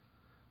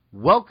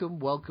Welcome,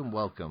 welcome,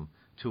 welcome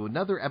to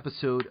another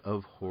episode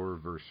of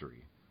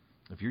Horrorversary.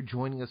 If you're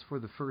joining us for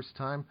the first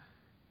time,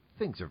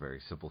 things are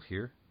very simple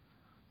here.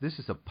 This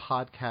is a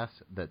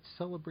podcast that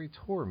celebrates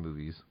horror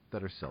movies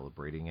that are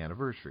celebrating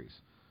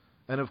anniversaries.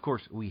 And of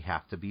course, we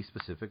have to be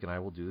specific, and I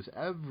will do this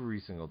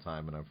every single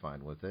time, and I'm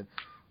fine with it.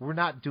 We're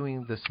not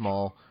doing the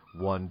small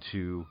 1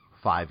 to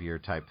 5 year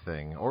type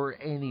thing, or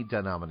any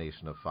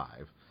denomination of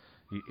 5.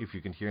 If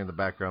you can hear in the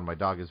background, my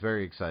dog is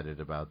very excited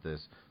about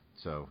this.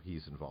 So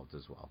he's involved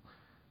as well.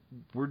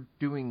 We're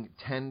doing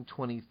 10,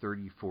 20,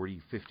 30, 40,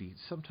 50,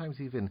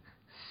 sometimes even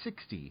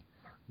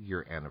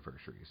 60-year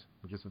anniversaries.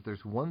 Because if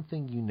there's one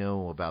thing you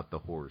know about the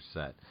horror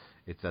set,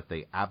 it's that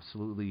they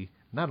absolutely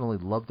not only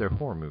love their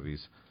horror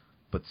movies,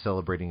 but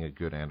celebrating a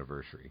good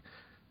anniversary.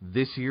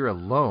 This year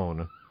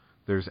alone,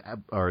 there's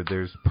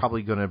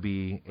probably going to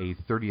be a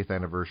 30th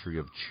anniversary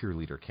of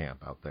Cheerleader Camp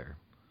out there.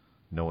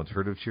 No one's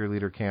heard of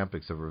Cheerleader Camp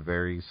except for a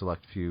very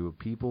select few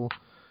people.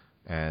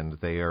 And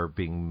they are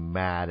being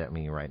mad at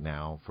me right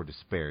now for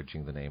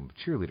disparaging the name of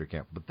Cheerleader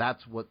Camp. But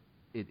that's what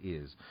it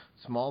is.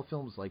 Small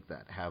films like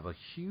that have a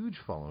huge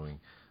following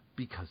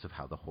because of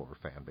how the horror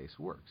fan base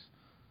works.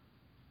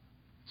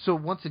 So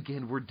once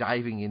again, we're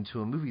diving into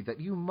a movie that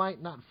you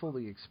might not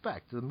fully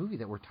expect. The movie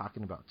that we're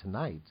talking about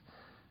tonight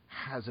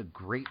has a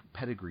great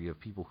pedigree of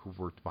people who've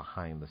worked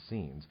behind the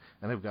scenes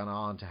and have gone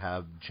on to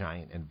have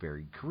giant and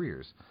varied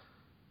careers.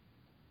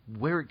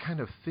 Where it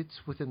kind of fits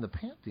within the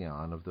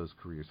pantheon of those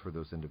careers for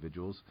those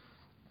individuals,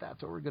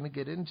 that's what we're going to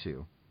get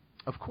into.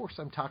 Of course,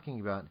 I'm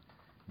talking about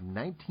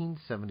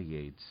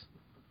 1978's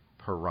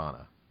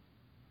Piranha.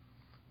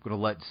 I'm going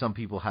to let some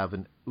people have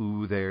an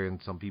ooh there, and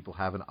some people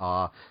have an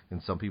ah,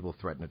 and some people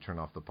threaten to turn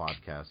off the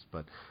podcast,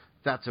 but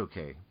that's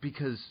okay,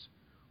 because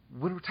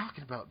when we're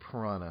talking about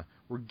Piranha,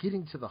 we're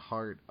getting to the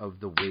heart of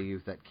the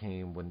wave that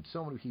came when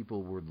so many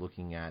people were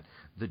looking at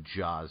the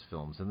Jaws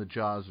films and the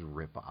Jaws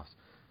ripoffs.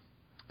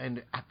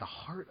 And at the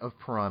heart of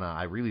Piranha,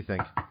 I really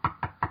think,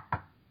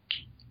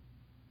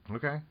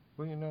 okay,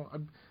 well,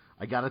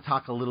 I got to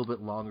talk a little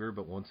bit longer,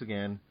 but once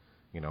again,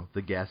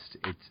 the guest,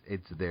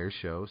 it's their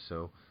show,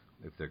 so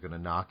if they're going to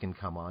knock and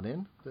come on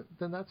in,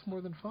 then that's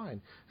more than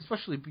fine,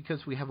 especially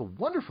because we have a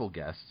wonderful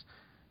guest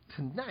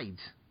tonight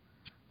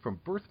from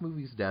Birth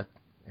Movies Death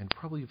and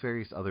probably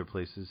various other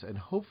places, and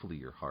hopefully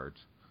your heart.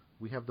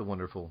 We have the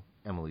wonderful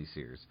Emily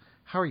Sears.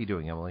 How are you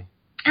doing, Emily?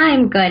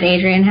 I'm good,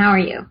 Adrian. How are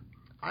you?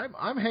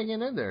 I'm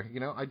hanging in there.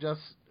 I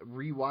just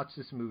rewatched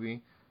this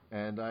movie,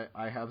 and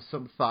I have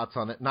some thoughts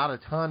on it. Not a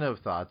ton of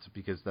thoughts,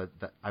 because that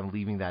I'm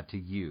leaving that to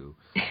you.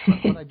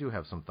 But I do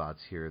have some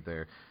thoughts here or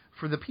there.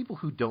 For the people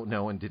who don't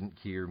know and didn't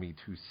hear me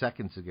 2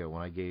 seconds ago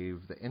when I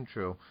gave the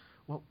intro,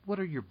 what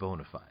are your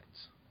bona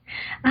fides?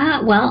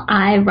 Well,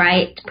 I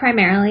write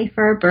primarily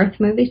for Birth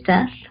Movies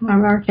Death, one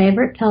of our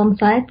favorite film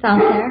sites out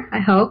there,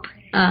 I hope.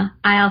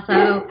 I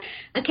also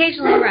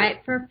occasionally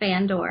write for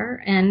Fandor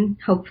and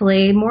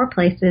hopefully more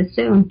places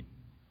soon.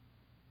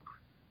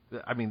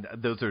 I mean,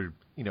 those are,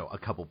 a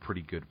couple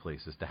pretty good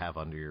places to have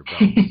under your belt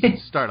to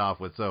start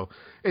off with. So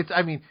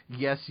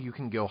yes, you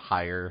can go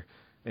higher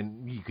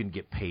and you can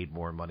get paid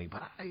more money,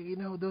 but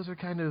those are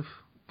kind of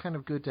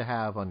good to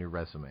have on your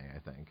resume, I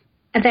think.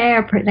 They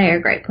are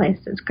great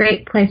places,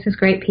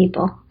 great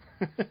people.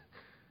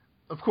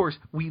 Of course,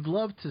 we'd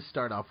love to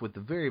start off with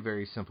a very,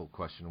 very simple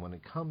question when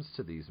it comes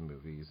to these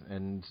movies,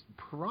 and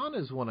Piranha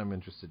is one I'm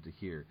interested to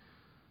hear.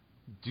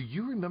 Do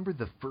you remember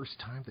the first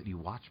time that you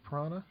watched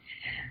Piranha?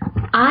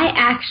 I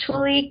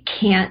actually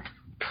can't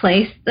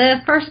place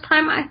the first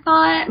time I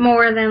saw it,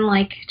 more than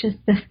just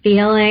the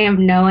feeling of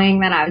knowing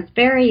that I was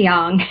very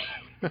young.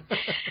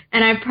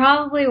 And I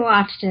probably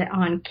watched it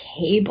on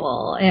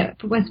cable.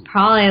 It was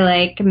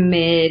probably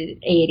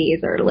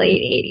mid-'80s or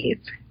late '80s.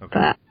 Okay.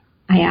 But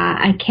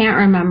I can't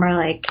remember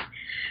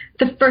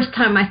the first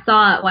time I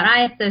saw it. What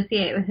I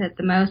associate with it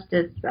the most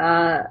is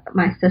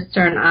my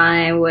sister and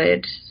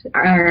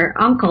our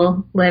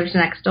uncle lived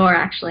next door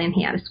actually, and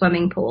he had a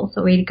swimming pool,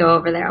 so we'd go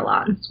over there a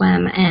lot and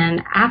swim.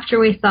 And after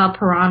we saw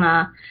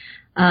Piranha,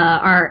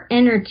 our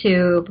inner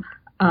tube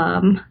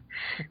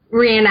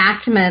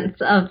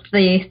reenactments of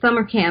the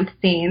summer camp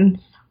scenes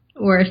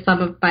were some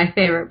of my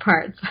favorite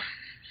parts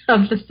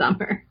of the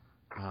summer.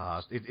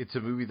 It's a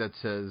movie that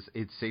says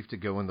it's safe to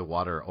go in the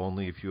water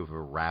only if you have a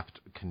raft,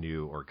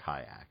 canoe, or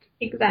kayak.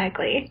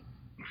 Exactly.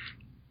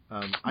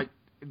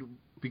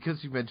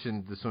 Because you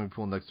mentioned the swimming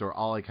pool next door,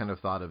 all I kind of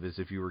thought of is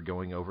if you were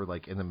going over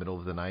in the middle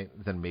of the night,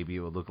 then maybe it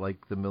would look like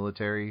the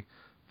military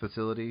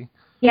facility.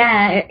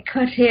 Yeah, it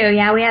could too.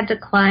 Yeah, we had to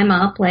climb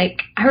up. I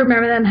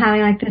remember them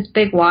having this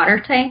big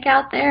water tank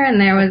out there, and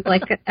there was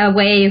a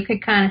way you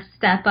could kind of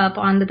step up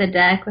onto the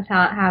deck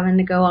without having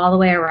to go all the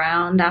way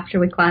around after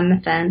we climbed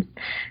the fence.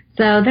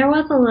 So there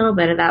was a little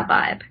bit of that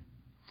vibe.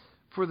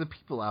 For the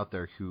people out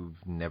there who've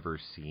never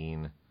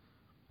seen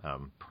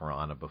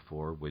Piranha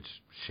before, which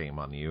shame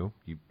on you,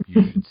 you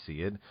should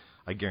see it.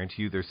 I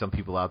guarantee you there's some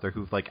people out there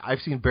who've I've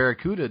seen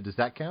Barracuda, does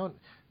that count?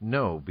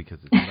 No, because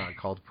it's not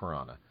called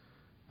Piranha.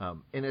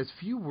 In as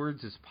few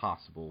words as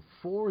possible,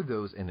 for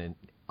those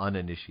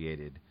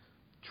uninitiated,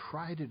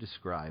 try to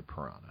describe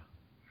Piranha.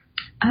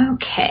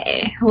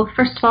 Okay. Well,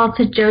 first of all, it's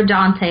a Joe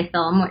Dante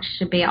film, which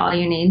should be all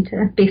you need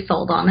to be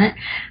sold on it.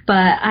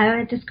 But I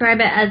would describe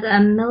it as a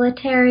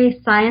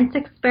military science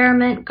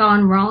experiment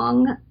gone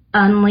wrong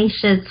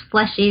unleashes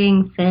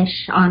flesh-eating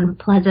fish on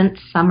pleasant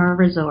summer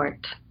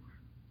resort.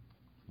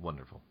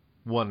 Wonderful.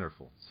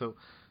 Wonderful.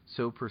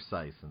 So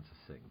precise and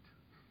succinct.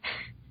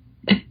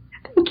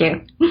 Thank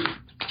you.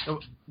 So,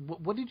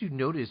 what did you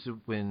notice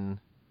when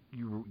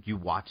you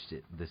watched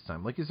it this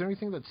time? Like, is there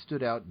anything that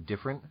stood out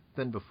different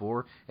than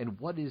before? And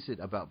what is it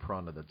about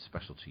Piranha that's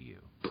special to you?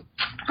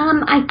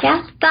 I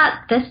guess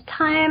that this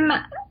time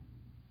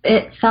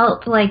it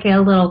felt like a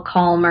little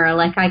calmer.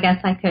 Like, I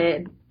guess I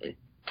could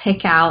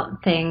pick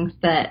out things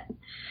that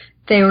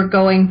they were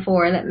going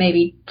for that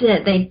maybe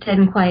they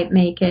didn't quite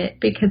make it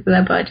because of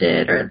the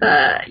budget or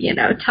the,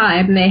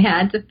 time they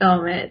had to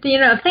film it.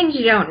 Things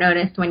you don't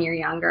notice when you're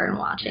younger and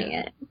watching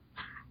it.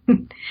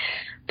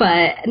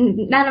 But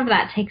none of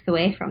that takes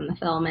away from the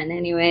film in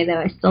any way, though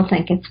I still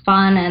think it's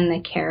fun and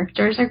the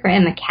characters are great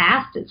and the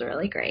cast is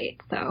really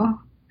great. So,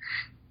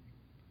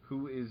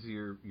 who is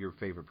your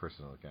favorite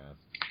person on the cast?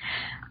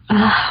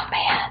 Oh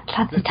man,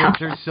 that's a tough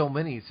one. There's so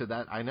many, so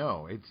that I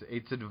know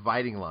it's a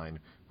dividing line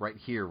right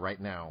here, right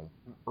now,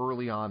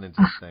 early on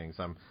into things.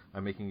 I'm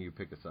making you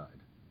pick a side.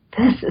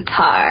 This is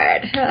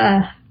hard.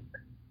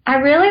 I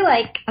really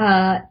like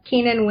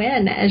Keenan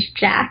Wynn as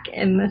Jack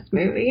in this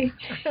movie.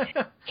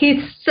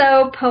 He's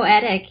so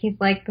poetic. He's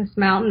like this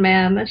mountain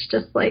man that's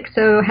just like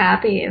so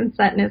happy and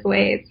set in his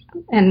ways.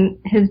 And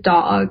his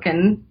dog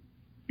and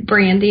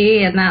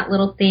Brandy and that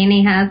little scene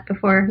he has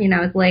before,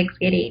 his legs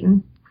get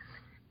eaten.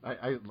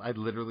 I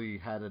literally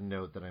had a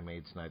note that I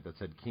made tonight that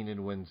said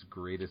Keenan Wynn's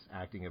greatest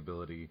acting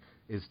ability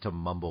is to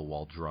mumble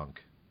while drunk.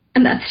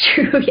 And that's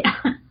true, yeah.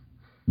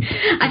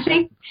 I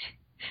think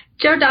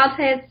Joe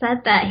Dante had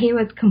said that he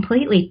was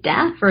completely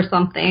deaf or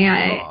something.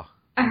 I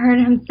heard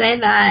him say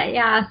that,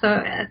 yeah,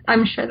 so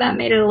I'm sure that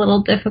made it a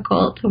little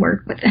difficult to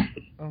work with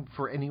him.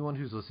 For anyone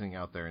who's listening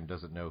out there and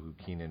doesn't know who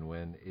Keenan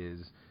Wynn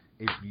is,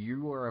 if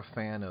you are a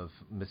fan of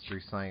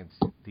Mystery Science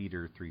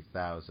Theater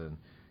 3000,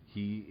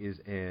 he is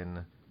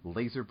in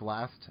Laser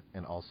Blast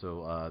and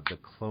also the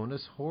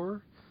Clonus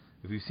Horror.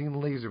 If you've seen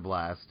Laser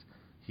Blast,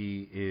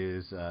 he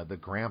is the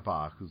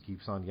grandpa who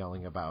keeps on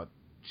yelling about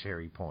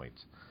Cherry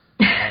Point.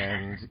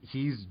 And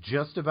he's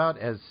just about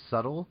as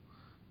subtle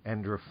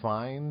and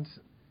refined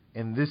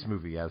in this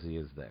movie as he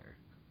is there.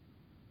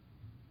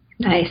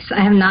 Nice.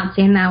 I have not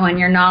seen that one.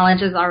 Your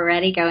knowledge is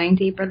already going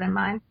deeper than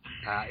mine.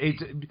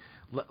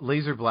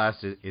 Laser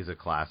Blast is a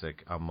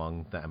classic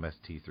among the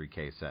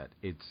MST3K set.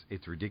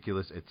 It's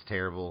ridiculous. It's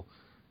terrible.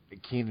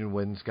 Keenan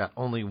Wynn's got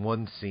only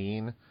one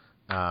scene,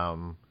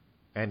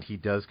 and he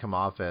does come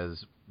off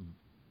as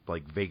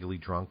like vaguely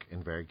drunk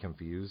and very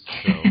confused.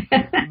 So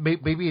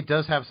maybe it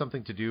does have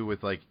something to do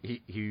with like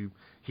he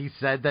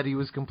said that he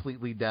was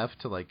completely deaf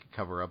to like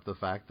cover up the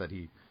fact that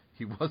he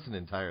wasn't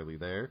entirely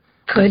there.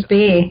 Could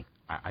be.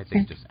 I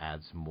think just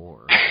adds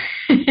more.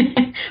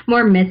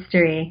 More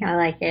mystery. I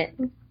like it.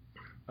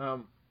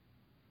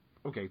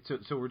 Okay,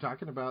 so we're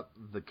talking about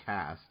the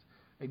cast.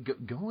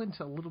 Go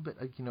into a little bit,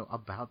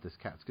 about this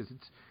cast because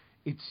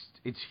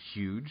it's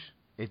huge,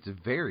 it's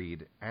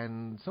varied,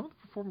 and some of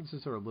the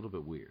performances are a little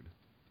bit weird.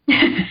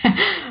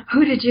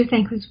 Who did you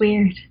think was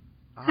weird?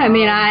 I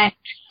mean,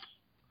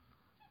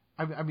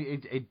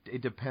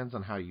 it depends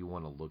on how you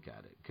want to look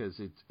at it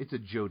because it's a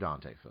Joe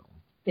Dante film.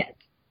 Yes.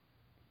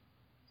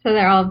 So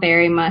they're all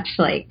very much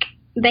like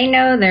they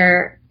know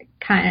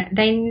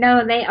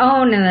they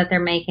own that they're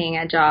making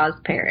a Jaws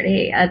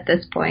parody at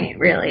this point,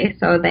 really.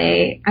 So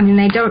they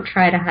don't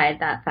try to hide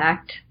that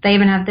fact. They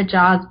even have the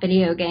Jaws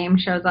video game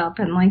shows up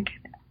and like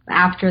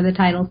after the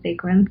title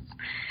sequence.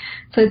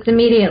 So it's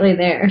immediately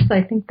there. So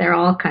I think they're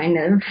all kind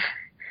of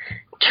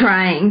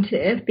trying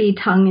to be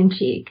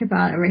tongue-in-cheek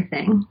about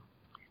everything.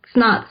 It's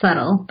not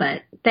subtle,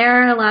 but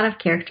there are a lot of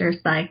characters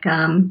like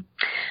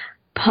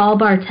Paul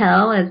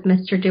Bartel as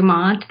Mr.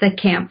 Dumont, the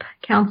camp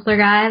counselor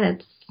guy.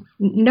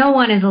 No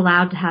one is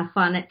allowed to have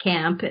fun at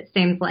camp, it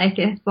seems like,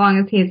 as long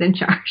as he's in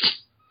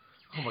charge.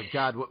 Oh my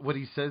God, what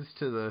he says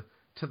to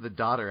the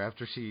daughter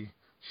after she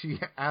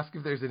asks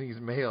if there's any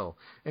mail,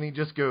 and he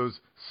just goes,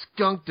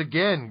 "Skunked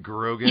again,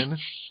 Grogan."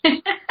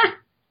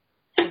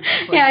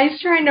 Yeah,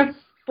 he's trying to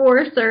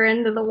force her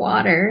into the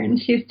water,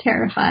 and she's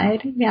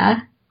terrified.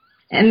 Yeah.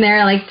 And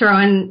they're like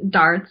throwing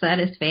darts at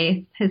his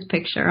face, his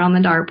picture on the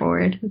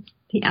dartboard.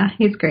 Yeah,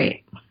 he's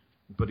great.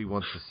 But he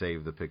wants to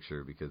save the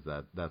picture because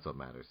that's what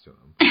matters to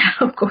him.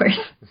 Of course.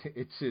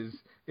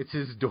 It's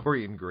his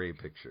Dorian Gray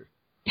picture.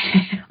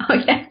 Oh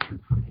yeah.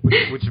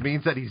 Which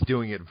means that he's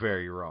doing it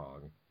very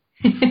wrong.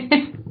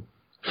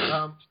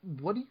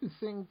 What do you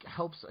think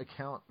helps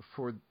account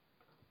for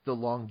the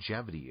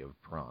longevity of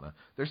Piranha?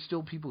 There's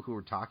still people who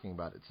are talking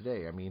about it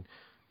today. I mean,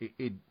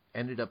 it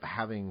ended up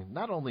having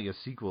not only a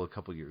sequel a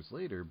couple years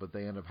later, but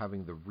they end up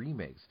having the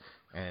remakes,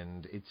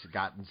 and it's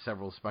gotten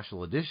several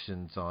special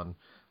editions on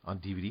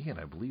DVD, and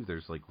I believe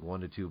there's like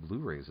 1 to 2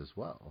 Blu-rays as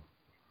well.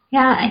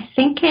 Yeah, I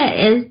think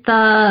it is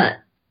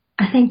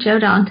I think Joe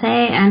Dante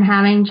and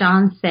having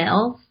John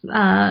Sayles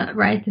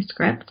write the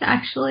script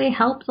actually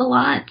helped a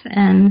lot.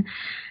 And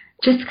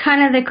just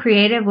kind of the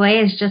creative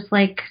ways, just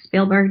like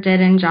Spielberg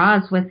did in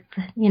Jaws with,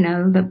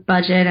 the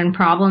budget and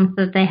problems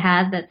that they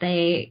had, that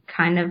they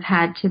kind of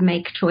had to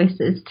make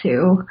choices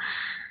to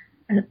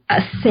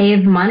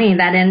save money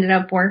that ended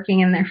up working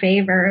in their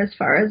favor as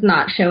far as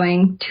not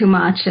showing too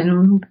much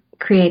and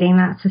creating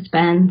that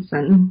suspense.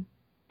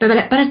 But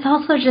it's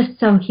also just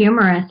so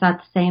humorous at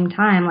the same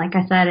time. Like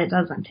I said, it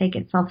doesn't take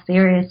itself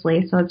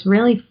seriously, so it's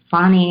really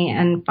funny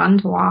and fun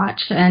to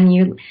watch.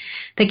 And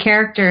the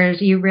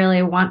characters, you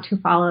really want to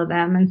follow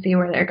them and see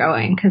where they're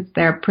going because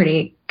they're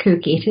pretty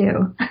kooky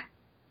too.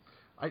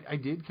 I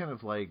did kind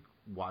of like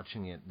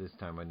watching it this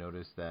time. I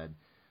noticed that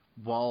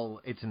while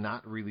it's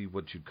not really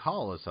what you'd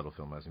call a subtle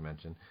film, as you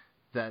mentioned,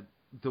 that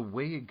the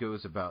way it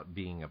goes about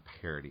being a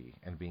parody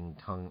and being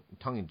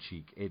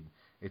tongue-in-cheek,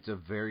 it's a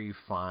very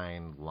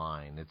fine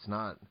line. It's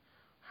not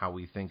how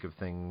we think of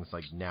things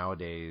like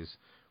nowadays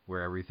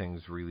where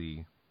everything's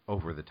really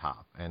over the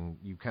top. And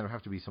you kind of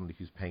have to be somebody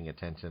who's paying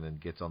attention and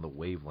gets on the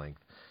wavelength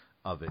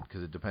of it,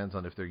 because it depends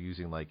on if they're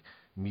using like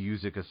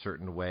music a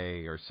certain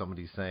way or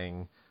somebody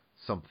saying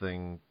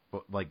something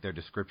like their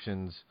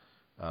descriptions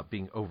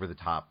being over the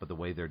top, but the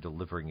way they're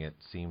delivering it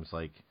seems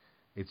like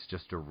it's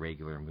just a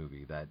regular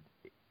movie, that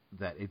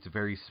it's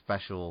very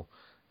special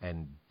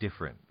and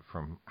different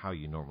from how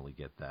you normally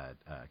get that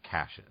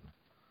cash-in.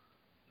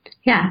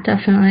 Yeah,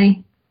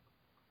 definitely.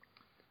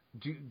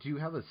 Do you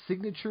have a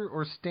signature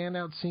or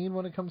standout scene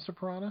when it comes to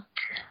Piranha?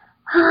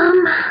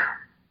 I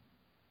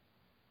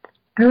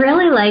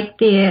really like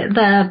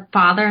the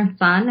father and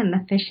son in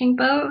the fishing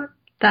boat.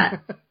 That's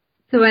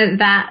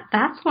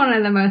one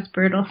of the most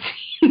brutal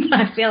scenes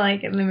I feel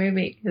like in the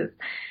movie, because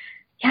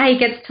he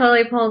gets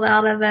totally pulled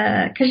out of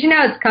because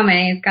it's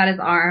coming. He's got his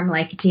arm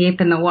like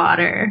deep in the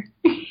water.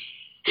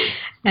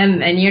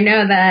 And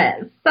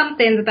that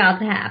something's about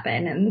to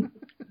happen, and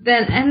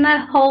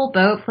the whole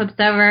boat flips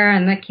over,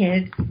 and the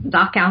kid's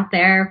stuck out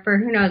there for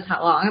who knows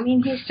how long. I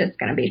mean, he's just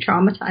going to be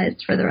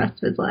traumatized for the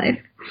rest of his life.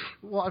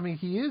 Well, I mean,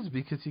 he is,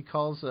 because he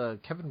calls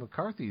Kevin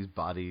McCarthy's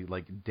body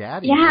like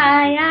daddy. Yeah,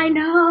 I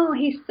know.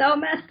 He's so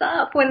messed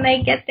up when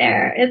they get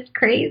there. It's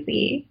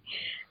crazy.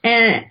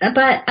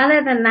 But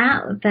other than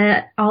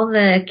that, all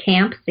the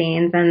camp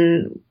scenes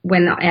and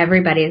when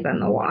everybody's in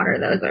the water,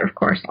 those are of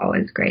course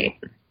always great.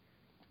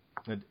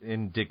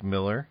 And Dick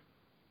Miller.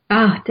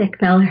 Oh,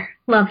 Dick Miller.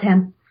 Love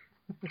him.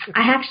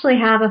 I actually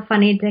have a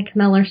funny Dick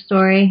Miller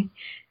story.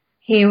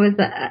 He was,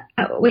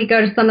 we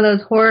go to some of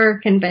those horror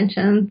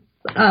conventions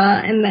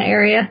in the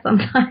area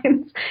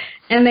sometimes,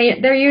 and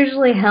they're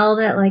usually held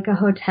at like a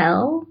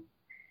hotel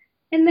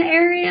in the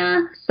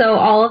area. So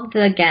all of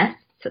the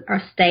guests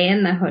stay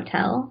in the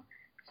hotel.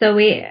 So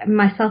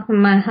myself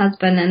and my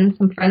husband and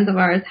some friends of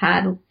ours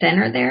had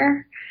dinner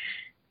there.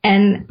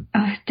 And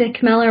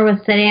Dick Miller was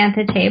sitting at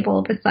the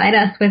table beside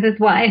us with his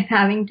wife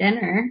having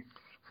dinner.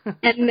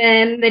 And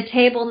then the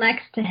table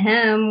next to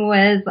him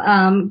was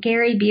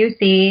Gary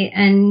Busey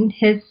and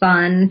his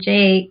son,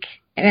 Jake,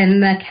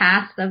 and the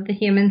cast of The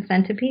Human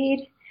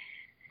Centipede.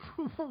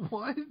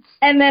 What?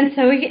 And then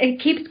so it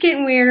keeps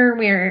getting weirder and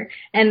weirder.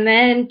 And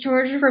then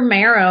George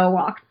Romero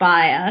walks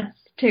by us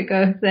to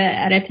go sit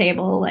at a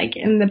table like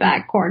in the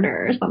back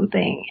corner or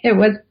something. It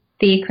was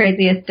the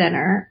craziest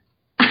dinner.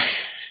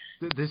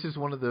 This is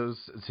one of those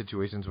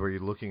situations where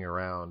you're looking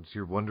around,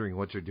 you're wondering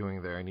what you're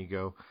doing there, and you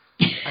go,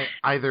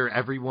 either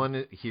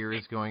everyone here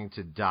is going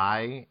to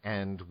die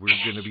and we're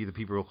going to be the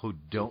people who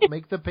don't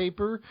make the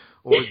paper,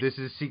 or this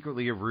is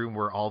secretly a room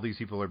where all these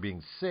people are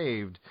being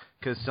saved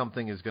because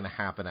something is going to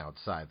happen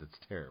outside that's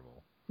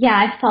terrible. Yeah,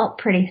 I felt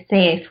pretty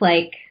safe,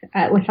 like,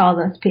 with all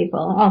those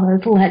people, all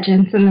those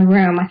legends in the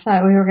room. I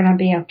thought we were going to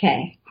be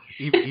okay.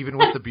 Even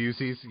with the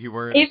Buseys, you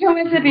weren't? Even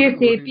with the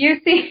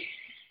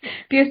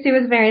Busey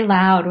was very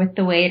loud with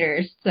the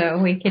waiters, so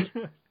we could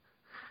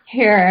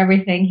hear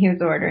everything he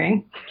was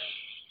ordering.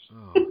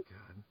 Oh,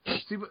 God.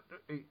 See, but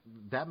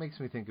that makes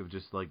me think of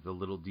just, like, the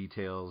little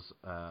details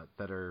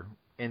that are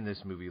in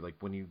this movie. Like,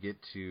 when you get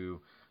to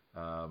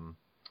the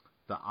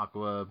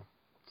Aqua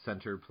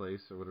Center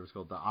place, or whatever it's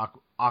called, the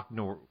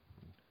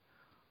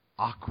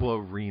Aqua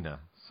Arena.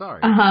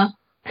 Sorry. Uh-huh.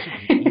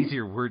 It's an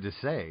easier word to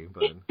say,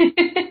 but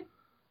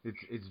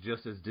it's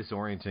just as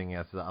disorienting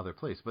as the other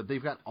place. But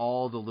they've got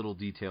all the little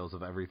details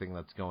of everything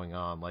that's going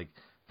on. Like,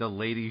 the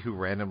lady who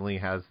randomly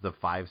has the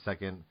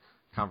 5-second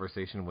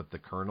conversation with the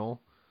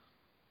colonel.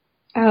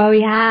 Oh,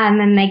 yeah, and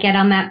then they get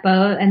on that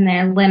boat, and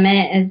their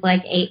limit is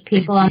like 8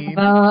 people 18. On the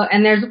boat,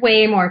 and there's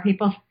way more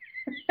people.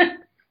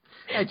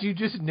 And you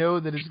just know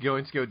that it's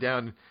going to go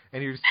down,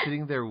 and you're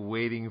sitting there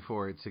waiting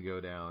for it to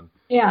go down.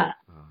 Yeah.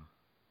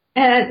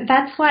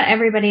 That's what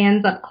everybody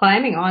ends up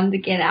climbing on to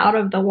get out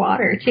of the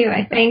water, too,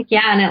 I think.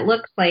 Yeah, and it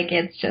looks like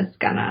it's just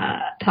going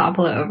to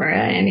topple over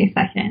at any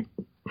second.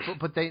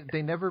 But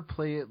they never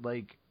play it,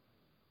 like,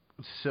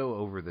 so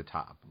over the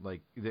top.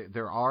 Like,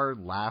 there are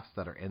laughs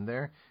that are in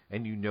there,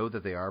 and you know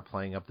that they are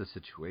playing up the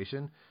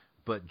situation.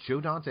 But Joe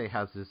Dante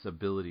has this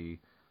ability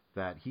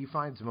that he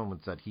finds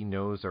moments that he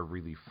knows are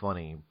really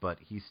funny, but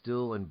he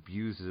still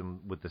imbues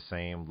them with the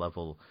same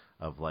level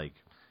of, like,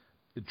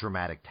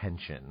 dramatic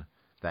tension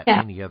that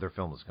any other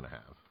film is going to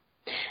have.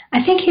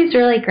 I think he's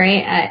really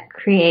great at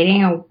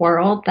creating a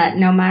world that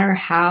no matter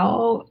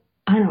how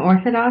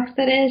unorthodox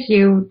it is,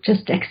 you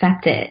just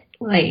accept it.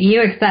 Like,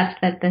 you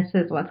accept that this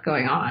is what's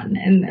going on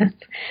in this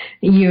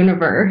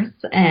universe.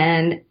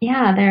 And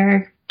yeah, there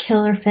are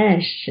killer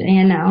fish,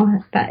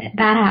 that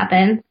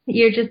happens.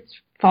 You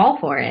just fall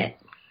for it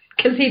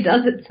because he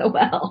does it so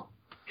well.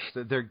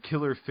 So they're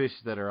killer fish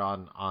that are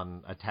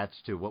on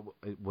attached to, what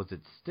was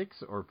it,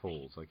 sticks or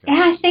poles?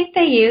 I think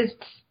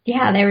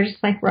they were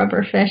just like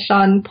rubber fish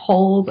on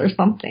poles or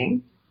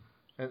something.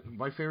 And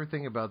my favorite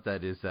thing about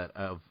that is that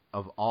of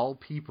all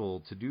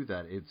people to do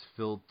that, it's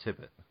Phil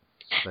Tippett.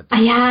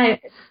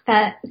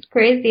 That's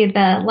crazy.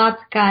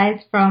 Lots of guys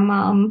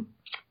from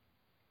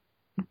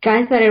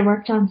guys that had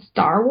worked on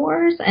Star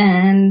Wars,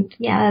 and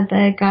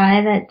the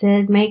guy that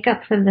did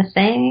makeup for The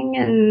Thing,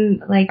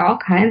 and like all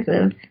kinds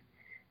of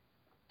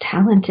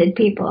talented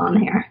people on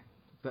here.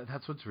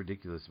 That's what's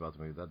ridiculous about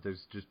the movie, that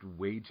there's just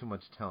way too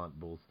much talent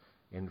both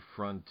in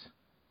front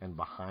and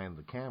behind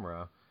the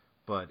camera,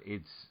 but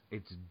it's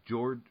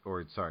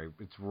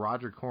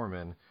Roger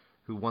Corman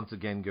who once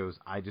again goes,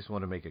 I just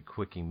want to make a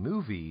quickie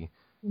movie,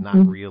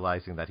 not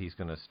realizing that he's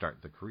going to start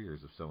the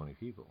careers of so many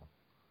people.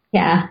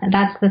 Yeah,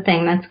 that's the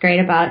thing that's great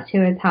about it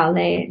too, is how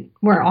they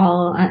were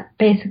all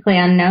basically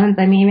unknowns.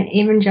 I mean,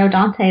 even Joe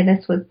Dante,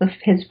 this was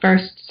his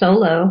first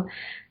solo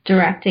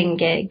directing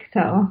gig,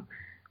 so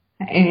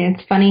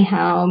it's funny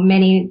how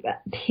many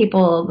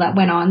people that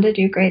went on to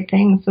do great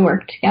things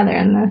worked together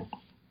in this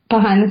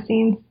behind the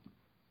scenes.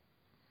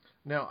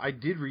 Now, I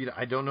did read,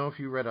 I don't know if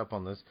you read up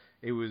on this,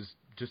 it was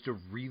just a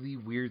really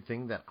weird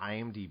thing that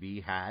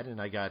IMDb had,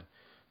 and I got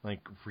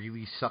like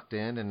really sucked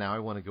in, and now I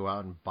want to go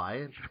out and buy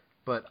it.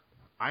 But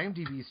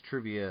IMDb's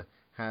trivia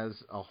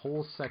has a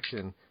whole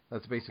section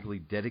that's basically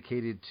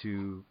dedicated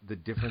to the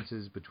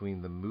differences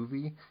between the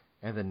movie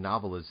and the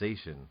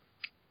novelization.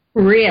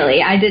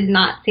 Really? I did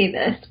not see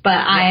this, but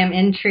I am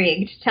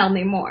intrigued. Tell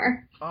me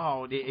more.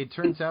 Oh, it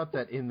turns out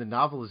that in the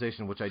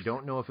novelization, which I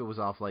don't know if it was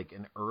off like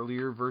an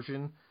earlier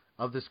version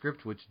of the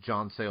script, which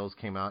John Sayles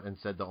came out and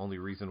said the only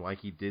reason why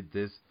he did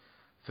this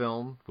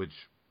film, which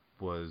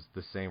was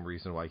the same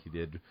reason why he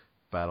did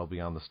Battle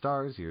Beyond the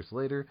Stars years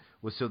later,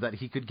 was so that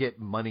he could get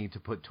money to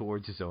put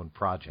towards his own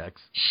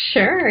projects.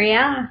 Sure,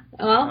 yeah.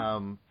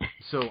 Well,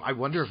 so I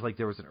wonder if like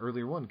there was an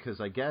earlier one, because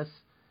I guess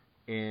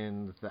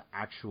in the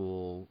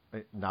actual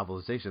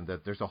novelization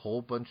that there's a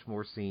whole bunch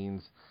more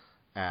scenes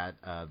at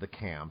the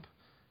camp,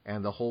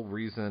 and the whole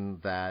reason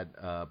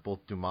that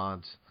both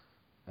Dumont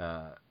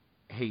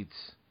hates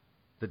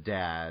the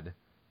dad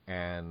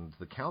and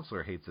the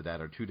counselor hates the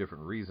dad are two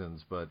different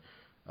reasons, but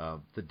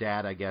the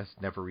dad, I guess,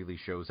 never really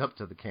shows up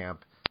to the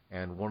camp,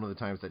 and one of the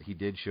times that he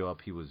did show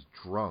up, he was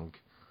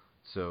drunk,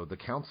 so the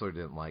counselor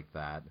didn't like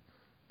that,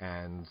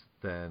 and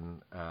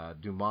then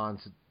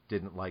Dumont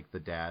didn't like the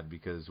dad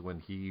because when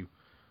he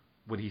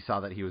saw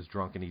that he was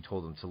drunk and he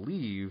told him to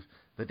leave,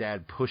 the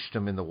dad pushed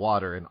him in the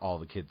water and all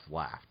the kids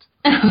laughed.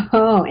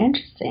 Oh,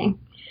 interesting.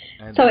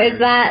 And so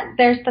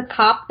there's the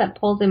cop that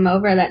pulls him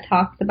over that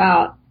talks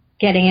about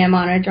getting him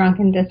on a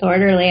drunken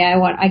disorderly.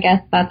 I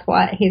guess that's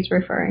what he's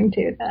referring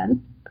to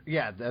then.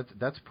 Yeah,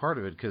 that's part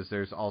of it, because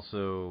there's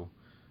also,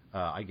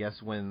 I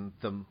guess when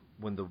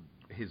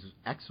his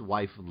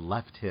ex-wife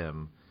left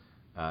him,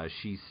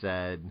 she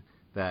said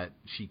that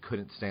she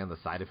couldn't stand the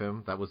sight of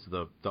him. That was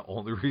the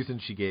only reason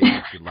she gave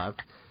when she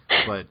left.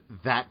 But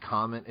that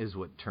comment is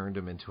what turned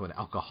him into an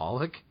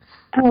alcoholic.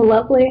 Oh,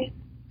 lovely.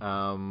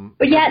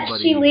 But yet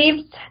she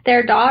leaves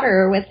their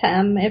daughter with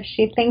him if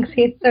she thinks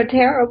he's so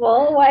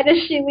terrible. Why does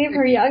she leave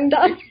her young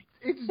daughter?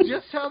 It's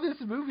just how this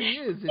movie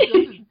is.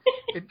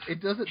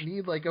 It doesn't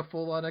need like a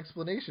full-on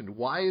explanation.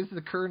 Why is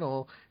the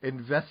Colonel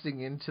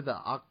investing into the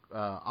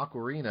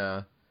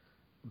Ocarina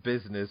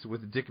business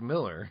with Dick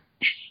Miller?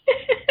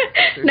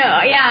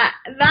 That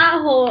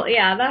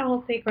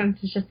whole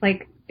sequence is just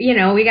like, they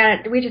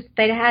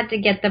had to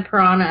get the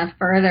piranha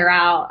further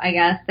out. I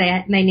guess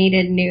they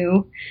needed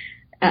new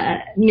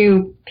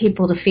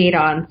people to feed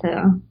on,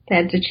 so they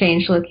had to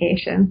change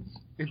locations.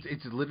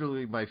 It's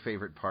literally my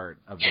favorite part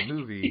of the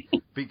movie,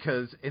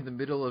 because in the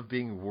middle of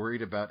being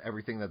worried about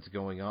everything that's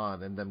going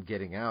on and them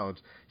getting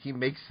out, he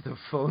makes the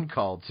phone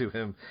call to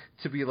him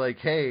to be like,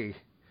 hey,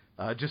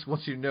 just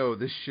want you to know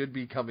this should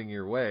be coming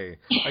your way.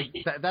 Like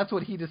that's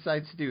what he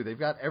decides to do. They've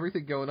got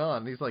everything going on,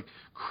 and he's like,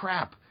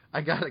 crap,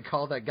 I got to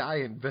call that guy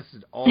I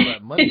invested all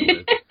that money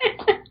with.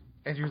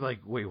 And you're like,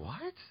 wait,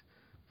 what?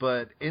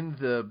 But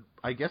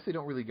I guess they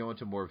don't really go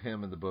into more of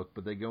him in the book,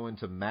 but they go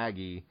into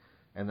Maggie,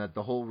 and that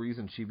the whole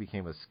reason she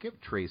became a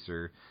skip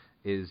tracer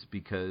is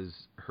because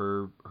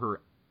her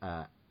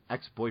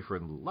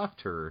ex-boyfriend left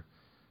her,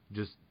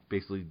 just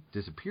basically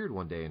disappeared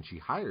one day, and she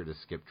hired a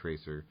skip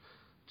tracer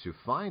to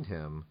find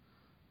him,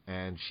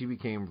 and she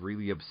became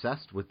really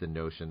obsessed with the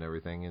notion and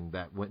everything, and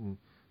that when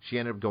she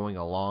ended up going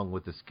along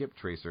with the skip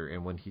tracer,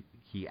 and when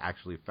he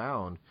actually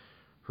found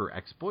her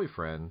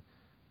ex-boyfriend,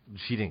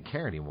 she didn't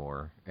care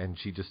anymore, and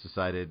she just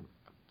decided,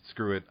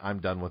 screw it, I'm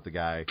done with the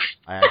guy.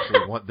 I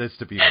actually want this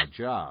to be my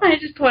job. I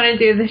just want to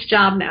do this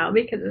job now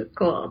because it's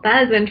cool.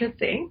 That is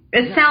interesting.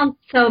 It sounds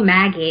so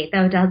Maggie,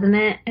 though, doesn't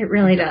it? It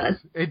really does.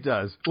 It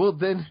does. Well,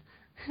 then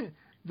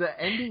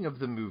the ending of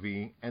the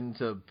movie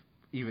ends up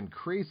even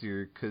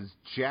crazier because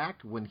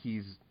Jack, when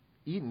he's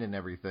eaten and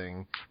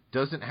everything,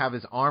 doesn't have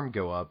his arm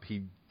go up.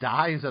 He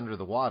dies under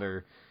the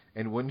water,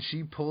 and when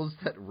she pulls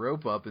that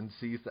rope up and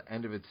sees the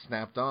end of it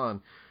snapped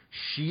on,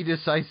 she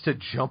decides to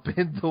jump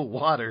in the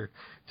water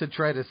to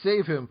try to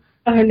save him.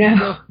 Oh,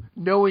 no.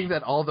 Knowing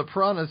that all the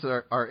piranhas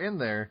are in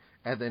there,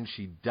 and then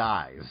she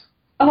dies.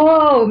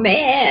 Oh,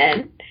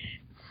 man.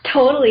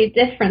 Totally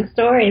different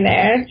story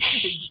there.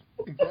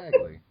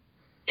 Exactly.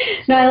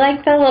 No, I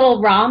like the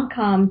little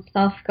rom-com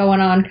stuff going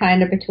on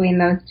kind of between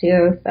those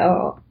two,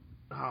 so...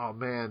 Oh,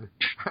 man.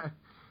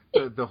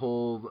 The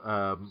whole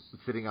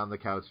sitting on the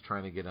couch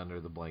trying to get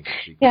under the blanket.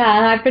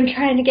 Yeah, I've been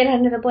trying to get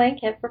under the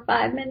blanket for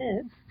 5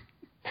 minutes.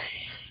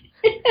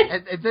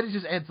 and then it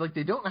just ends. Like,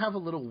 they don't have a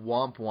little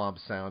womp womp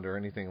sound or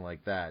anything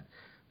like that.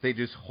 They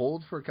just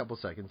hold for a couple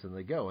seconds and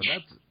they go.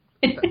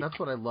 And that's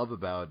what I love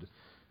about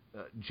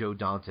Joe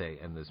Dante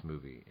and this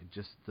movie.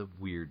 Just the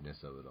weirdness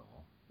of it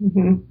all.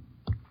 Mm-hmm.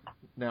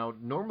 Now,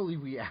 normally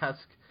we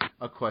ask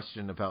a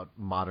question about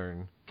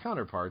modern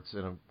counterparts,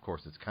 and of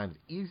course it's kind of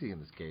easy in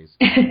this case.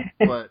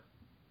 But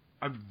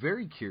I'm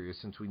very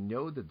curious, since we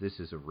know that this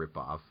is a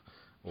ripoff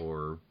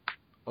or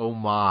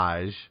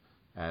homage,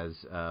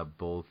 as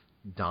both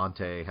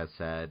Dante has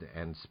said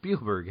and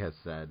Spielberg has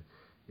said,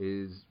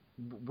 is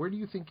where do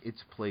you think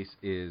its place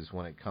is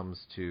when it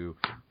comes to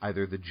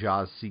either the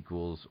Jaws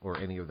sequels or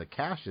any of the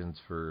cash-ins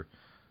for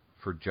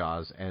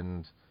Jaws,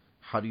 and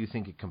how do you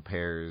think it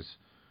compares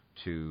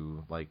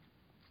to, like,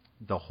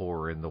 the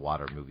horror in the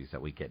water movies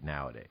that we get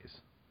nowadays?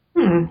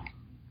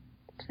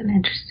 It's an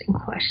interesting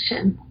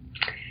question.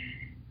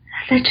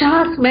 The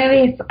Jaws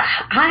movies,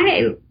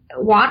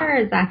 water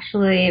is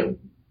actually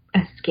a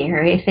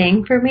scary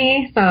thing for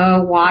me.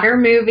 So water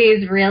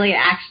movies really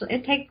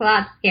it takes a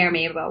lot to scare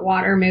me, but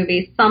water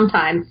movies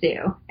sometimes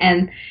do.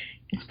 And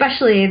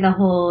especially the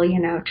whole,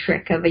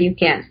 trick of you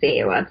can't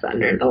see what's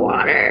under the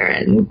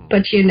water,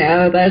 but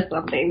there's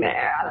something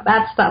there.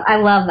 That stuff, I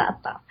love that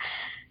stuff.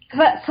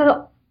 But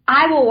so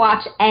I will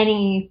watch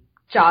any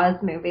Jaws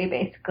movie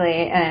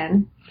basically,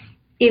 and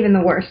even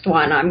the worst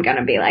one, I'm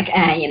gonna be like,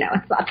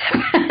 it's not so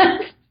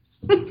bad.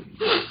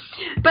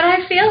 But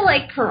I feel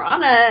like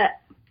Piranha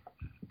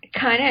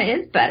kind of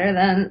is better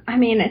than. I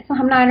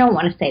don't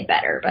want to say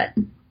better, but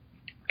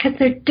because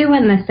they're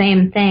doing the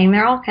same thing,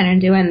 they're all kind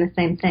of doing the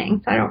same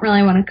thing, so I don't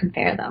really want to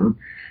compare them.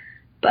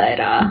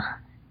 But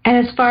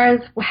and as far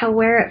as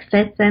where it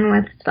fits in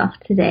with stuff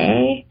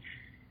today,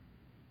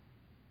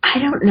 I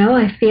don't know.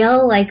 I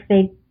feel like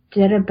they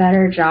did a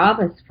better job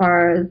as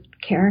far as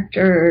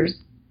characters,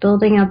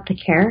 building up the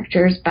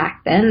characters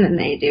back then than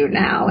they do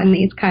now in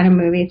these kind of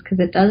movies, because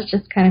it does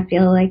just kind of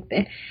feel like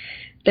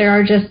they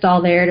are just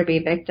all there to be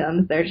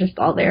victims. They're just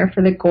all there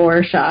for the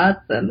gore shots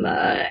and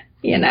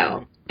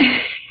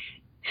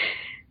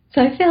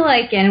So I feel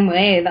like, in a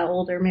way, the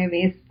older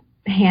movies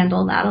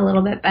handle that a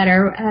little bit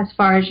better as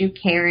far as you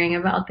caring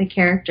about the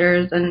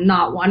characters and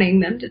not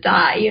wanting them to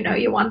die.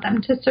 You want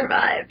them to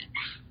survive.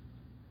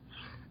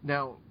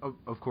 Now,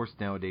 of course,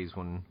 nowadays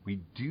when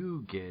we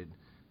do get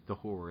the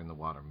horror in the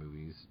water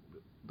movies,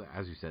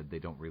 as you said, they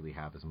don't really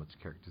have as much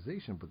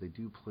characterization, but they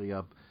do play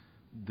up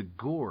the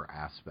gore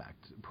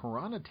aspect.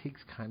 Piranha takes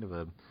kind of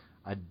a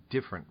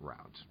different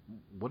route.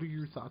 What are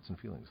your thoughts and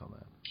feelings on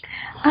that?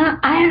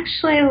 I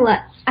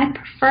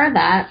prefer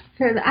that.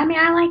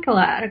 I like a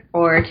lot of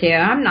gore too.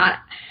 I'm not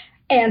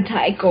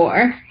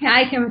anti-gore.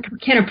 I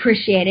can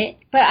appreciate it,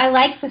 but I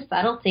like the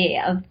subtlety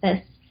of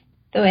this,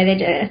 the way they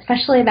did it,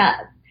 especially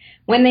that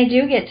when they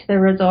do get to the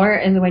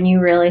resort is when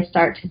you really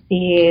start to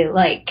see,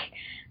 like,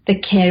 the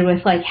kid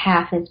with, like,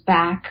 half his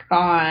back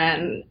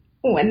gone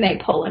when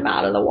they pull him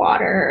out of the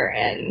water.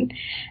 And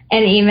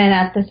even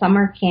at the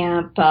summer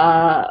camp,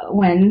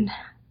 when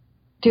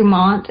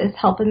Dumont is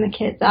helping the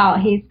kids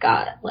out, he's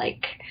got,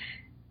 like,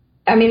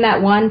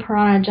 that one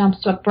piranha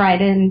jumps up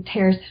right in and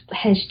tears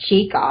his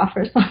cheek off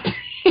or something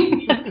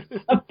at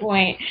some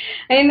point.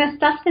 The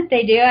stuff that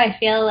they do, I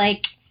feel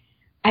like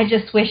I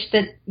just wish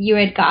that you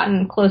had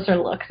gotten closer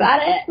looks at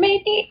it,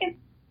 maybe,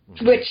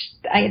 which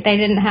they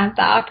didn't have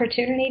the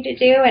opportunity to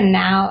do. And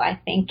now I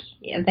think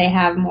they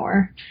have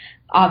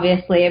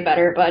obviously a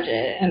better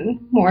budget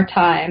and more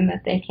time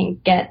that they can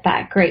get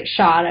that great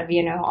shot of,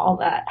 all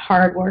that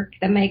hard work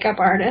the makeup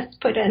artists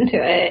put into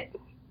it.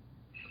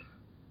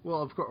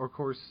 Well, of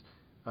course,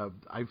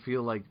 I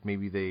feel like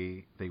maybe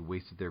they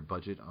wasted their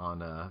budget on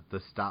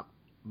the stop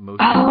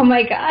motion. Oh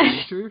my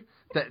gosh. Feature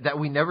that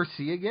we never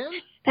see again?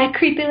 That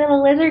creepy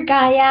little lizard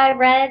guy, yeah, I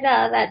read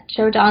that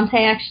Joe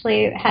Dante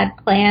actually had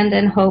planned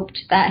and hoped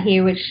that he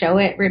would show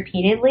it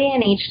repeatedly,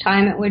 and each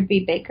time it would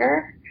be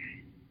bigger.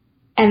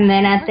 And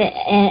then at the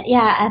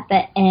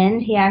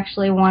end, he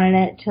actually wanted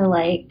it to,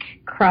 like,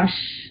 crush,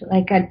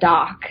 like, a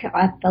dock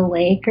at the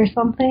lake or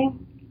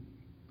something.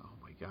 Oh,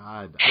 my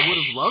God, I would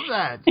have loved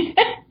that.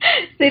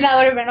 See, that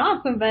would have been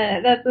awesome,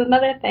 but that's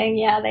another thing.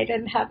 Yeah, they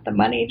didn't have the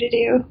money to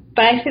do.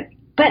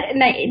 But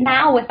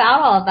now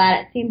without all of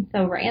that, it seems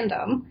so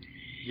random.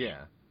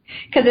 Yeah.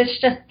 Because it's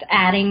just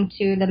adding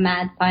to the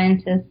mad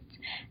scientist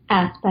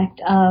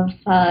aspect of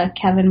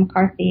Kevin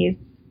McCarthy's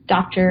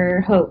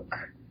Dr. Hoke,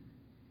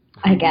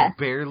 I guess.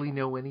 Barely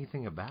know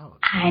anything about.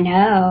 I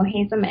know.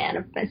 He's a man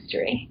of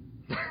mystery.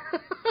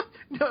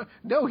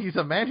 No, he's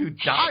a man who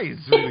dies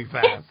really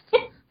fast.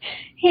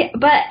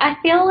 But I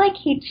feel like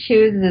he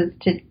chooses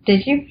to.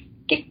 Did you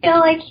feel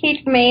like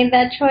he made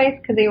that choice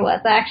because he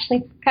was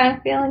actually kind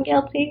of feeling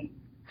guilty?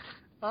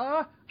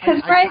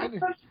 Because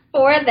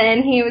before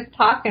then he was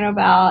talking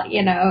about,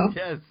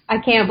 yes. I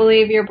can't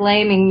believe you're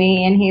blaming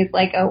me, and he's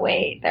like, oh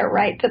wait, they're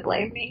right to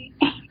blame me.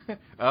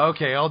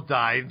 Okay, I'll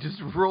die. Just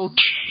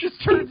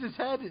turns his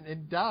head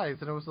and dies,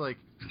 and I was like,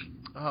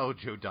 oh,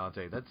 Joe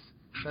Dante, that's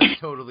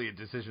totally a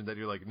decision that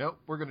you're like, nope,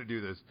 we're going to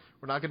do this.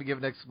 We're not going to give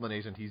an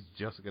explanation. He's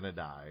just going to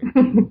die.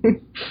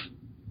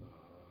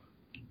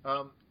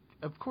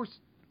 Of course,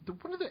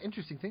 one of the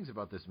interesting things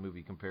about this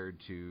movie compared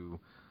to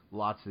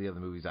lots of the other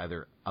movies,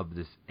 either of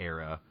this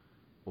era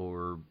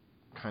or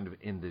kind of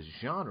in this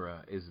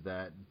genre, is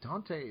that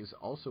Dante is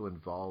also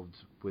involved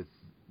with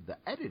the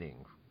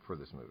editing for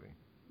this movie.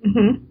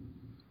 Mm-hmm.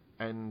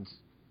 And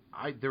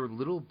there were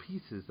little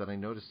pieces that I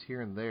noticed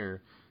here and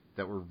there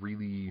that were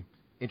really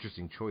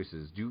interesting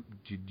choices.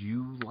 Did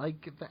you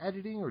like the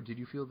editing, or did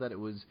you feel that it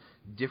was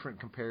different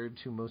compared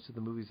to most of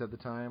the movies at the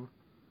time?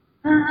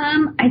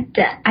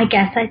 I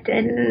guess I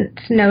didn't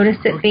notice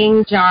it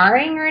being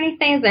jarring or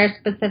anything. Is there a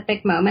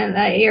specific moment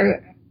that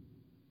you're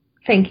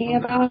thinking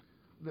about?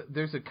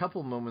 There's a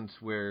couple moments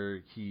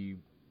where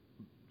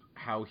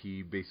how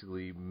he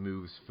basically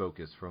moves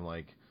focus from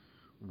like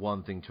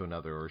one thing to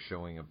another, or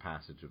showing a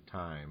passage of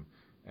time.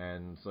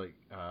 And it's like,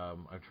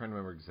 I'm trying to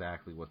remember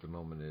exactly what the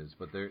moment is,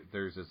 but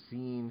there's a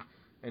scene,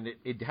 and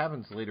it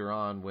happens later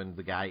on when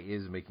the guy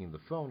is making the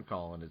phone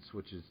call, and it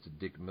switches to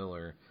Dick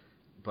Miller.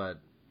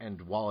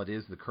 And while it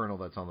is the Colonel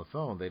that's on the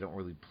phone, they don't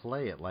really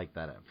play it like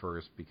that at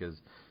first, because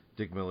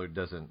Dick Miller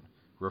doesn't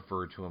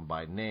refer to him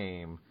by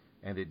name,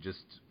 and they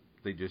just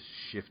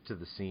shift to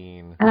the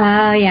scene.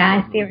 Oh,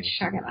 yeah, I see what you're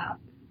talking about.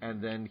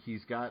 And then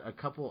he's got a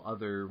couple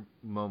other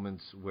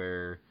moments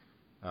where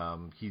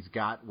he's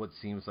got what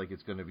seems like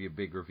it's going to be a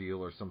big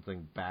reveal or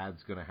something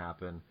bad's going to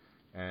happen,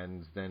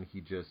 and then he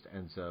just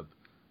ends up,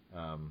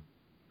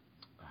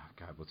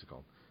 what's it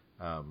called?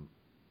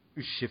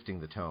 Shifting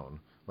the tone.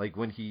 Like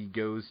when he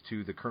goes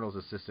to the Colonel's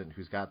assistant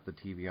who's got the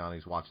TV on,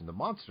 he's watching the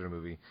monster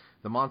movie,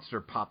 the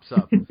monster pops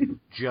up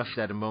just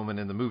at a moment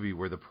in the movie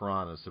where the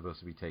piranha is supposed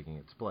to be taking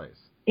its place.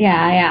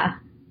 Yeah.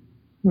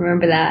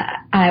 Remember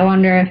that. I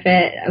wonder if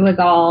it was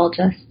all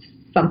just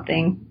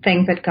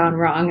things had gone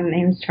wrong and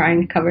he was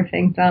trying to cover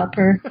things up,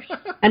 or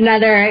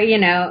another,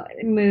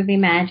 movie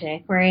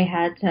magic where he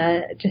had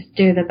to just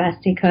do the best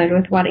he could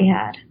with what he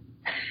had.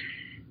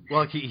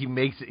 Well, he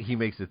makes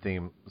the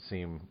theme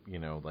seem,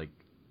 like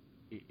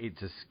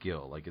it's a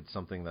skill, like it's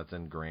something that's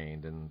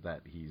ingrained, and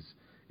that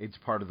it's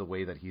part of the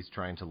way that he's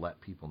trying to let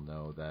people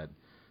know that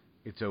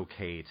it's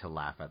okay to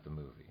laugh at the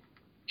movie.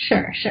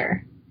 Sure.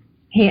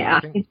 Yeah,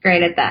 he's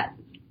great at that.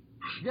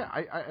 Yeah,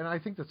 I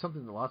think that's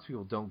something that lots of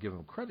people don't give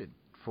him credit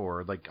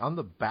for. Like on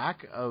the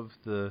back of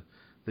the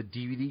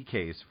DVD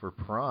case for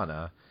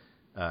Piranha,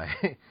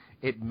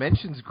 it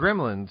mentions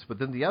Gremlins, but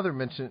then the other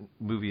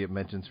movie it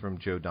mentions from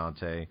Joe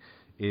Dante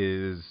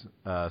is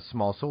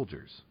Small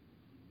Soldiers.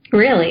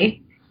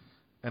 Really?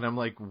 And I'm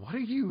like, what are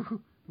you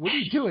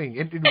doing?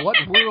 In what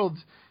world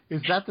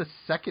is that the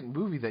second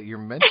movie that you're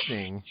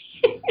mentioning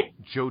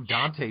Joe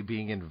Dante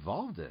being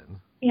involved in?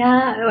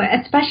 Yeah,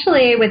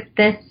 especially with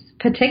this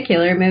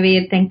particular movie,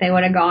 you'd think they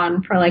would have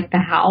gone for like The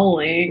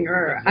Howling,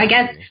 or exactly. I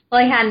guess,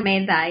 well, he hadn't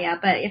made that yet,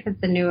 but if it's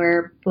a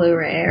newer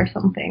Blu-ray or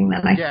something,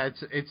 then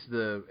it's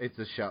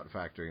the Shout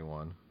Factory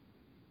one.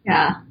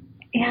 Yeah,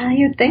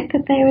 you'd think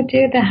that they would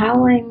do The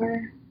Howling,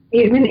 or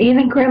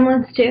even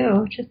Gremlins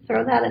 2. Just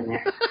throw that in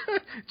there.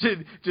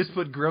 just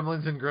put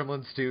Gremlins and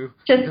Gremlins 2.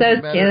 Just those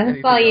two. That's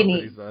all you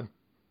need.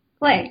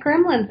 Like,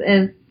 Gremlins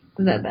is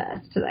the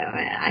best, though.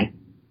 I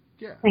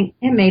think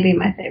it may be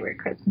my favorite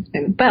Christmas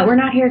movie. But we're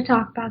not here to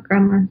talk about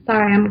Gremlins.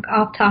 Sorry, I'm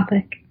off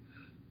topic.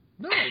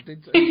 No,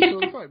 it's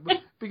totally fine.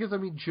 But, because,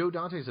 Joe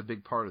Dante is a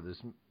big part of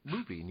this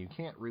movie, and you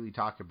can't really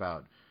talk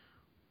about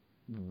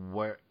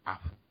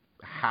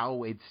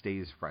how it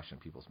stays fresh in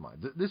people's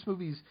minds. This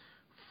movie's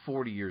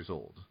 40 years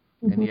old,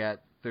 and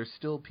yet there's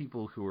still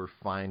people who are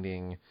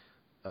finding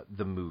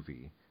the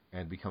movie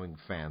and becoming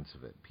fans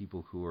of it,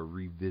 people who are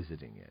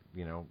revisiting it.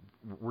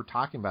 We're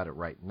talking about it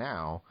right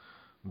now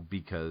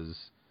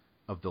because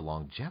of the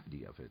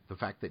longevity of it. The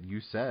fact that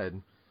you said,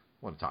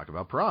 I want to talk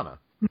about Piranha.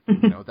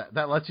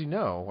 That lets you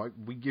know.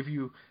 I gave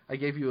you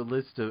a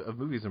list of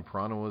movies, and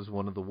Piranha was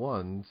one of the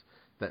ones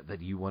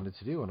that you wanted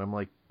to do. And I'm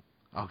like,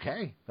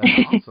 okay, that's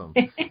awesome.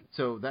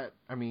 So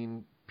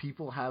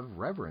people have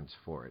reverence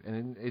for it.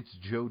 And it's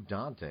Joe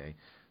Dante.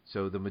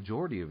 So the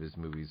majority of his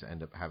movies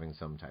end up having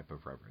some type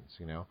of reference,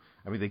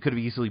 I mean, they could have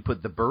easily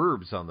put the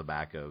Burbs on the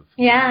back of.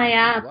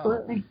 Yeah,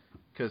 absolutely.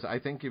 Because I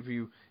think if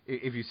you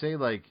say,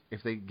 like,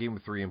 if they Game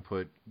of 3 and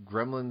put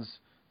Gremlins,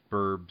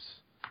 Burbs,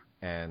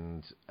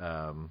 and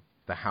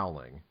The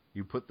Howling,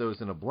 you put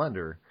those in a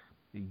blender,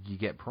 you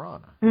get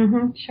Piranha.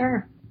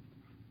 Sure.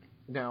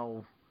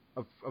 Now,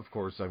 of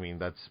course, I mean,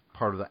 that's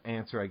part of the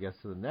answer, I guess,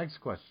 to the next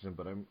question,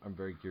 but I'm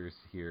very curious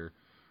to hear,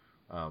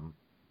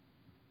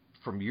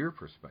 from your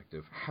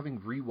perspective, having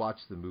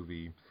rewatched the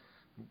movie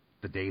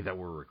the day that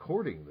we're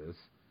recording this,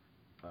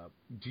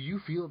 do you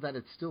feel that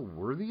it's still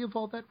worthy of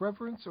all that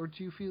reverence, or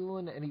do you feel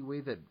in any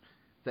way that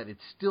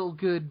it's still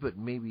good, but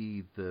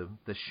maybe the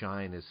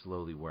shine is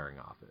slowly wearing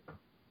off it?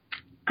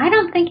 I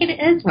don't think it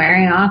is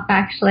wearing off,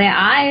 actually.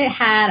 I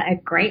had a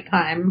great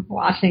time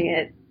watching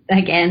it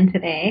again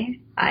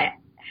today. I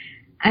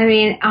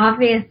mean,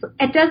 obviously,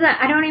 it doesn't,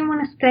 I don't even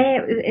want to say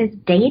it's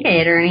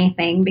dated or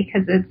anything,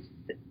 because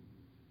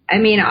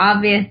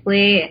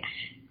obviously,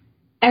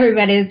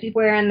 everybody's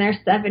wearing their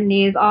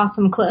 70s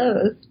awesome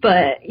clothes,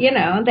 but,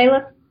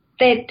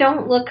 they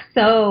don't look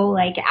so,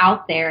 like,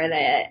 out there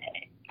that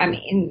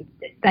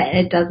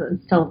it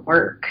doesn't still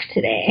work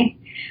today.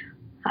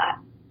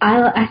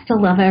 I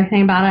still love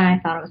everything about it. I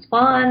thought it was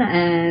fun,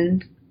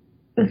 and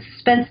the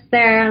suspense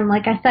there, and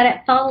like I said,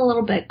 it felt a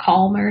little bit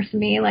calmer to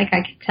me. Like,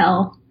 I could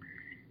tell,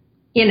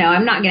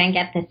 I'm not going to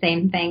get the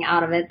same thing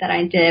out of it that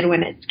I did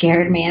when it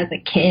scared me as a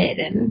kid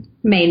and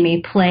made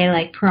me play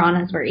like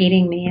piranhas were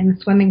eating me in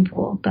the swimming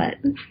pool, but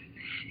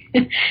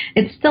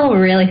it's still a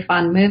really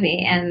fun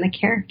movie, and the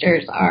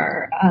characters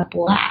are a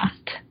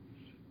blast.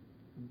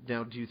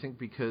 Now, do you think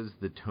because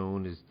the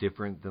tone is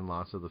different than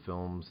lots of the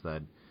films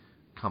that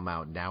come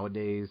out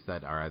nowadays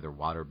that are either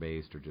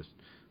water-based or just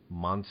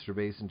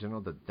monster-based in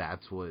general,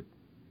 that's what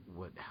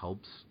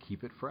helps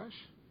keep it fresh?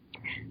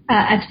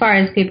 As far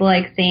as people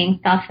like seeing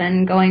stuff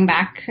and going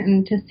back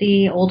and to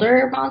see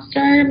older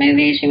monster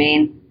movies, you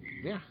mean?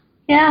 Yeah.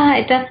 Yeah,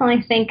 I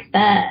definitely think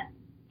that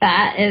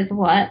is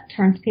what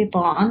turns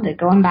people on to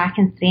going back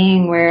and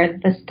seeing where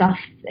the stuff,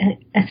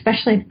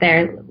 especially if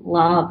they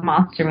love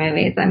monster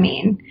movies,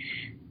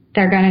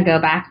 they're going to go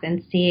back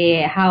and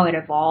see how it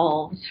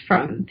evolves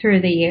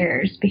through the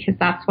years, because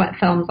that's what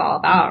film's all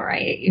about,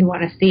 right? You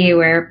want to see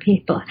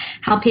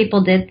how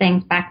people did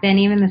things back then.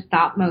 Even the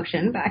stop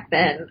motion back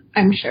then,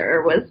 I'm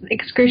sure, was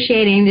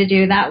excruciating to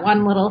do that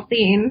one little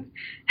scene.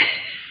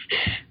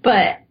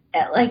 But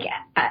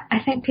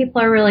I think people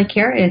are really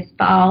curious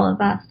about all of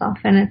that stuff,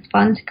 and it's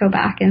fun to go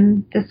back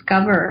and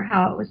discover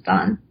how it was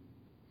done.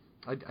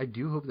 I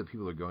do hope that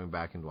people are going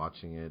back and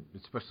watching it,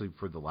 especially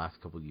for the last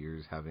couple of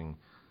years, having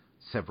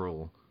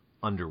several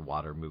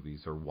underwater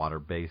movies or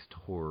water-based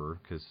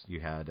horror, because you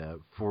had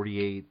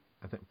 48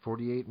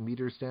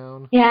 meters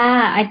down. Yeah,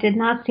 I did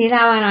not see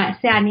that one.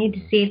 I need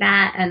to see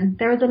that, and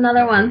there was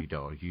another one. You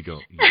don't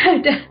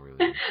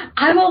really.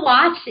 I will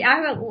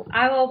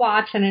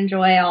watch and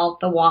enjoy all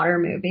the water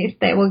movies.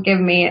 They will give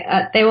me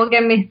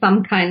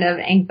some kind of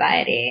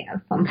anxiety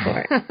of some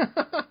sort,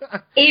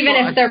 even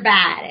if they're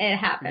bad. It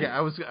happens. Yeah, I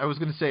was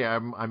going to say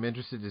I'm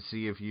interested to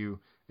see if you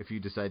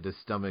decide to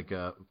stomach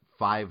a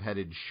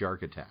 5-headed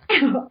shark attack.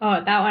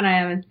 Oh, that one I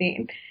haven't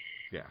seen.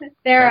 Yeah,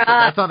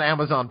 that's on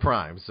Amazon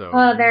Prime, so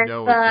there's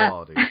it's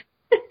quality.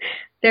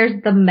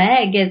 There's the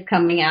Meg is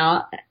coming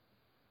out.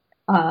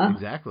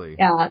 Exactly.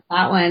 Yeah,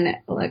 that one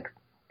looks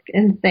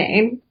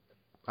insane.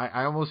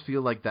 I almost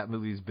feel like that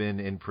movie's been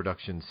in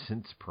production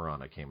since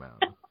Piranha came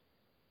out.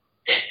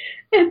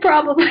 It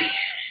probably.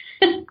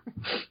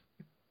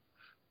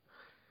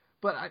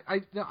 But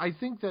I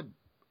think that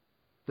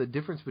the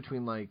difference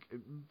between,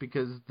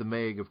 because the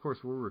Meg, of course,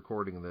 we're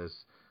recording this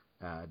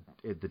at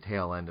the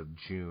tail end of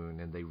June,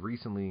 and they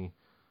recently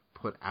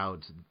put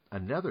out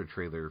another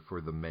trailer for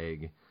the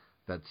Meg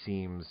that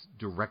seems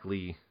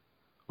directly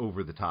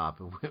over the top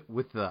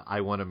with the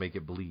 "I want to make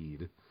it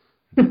bleed"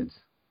 bit.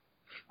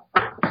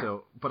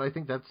 So, but I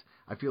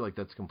feel like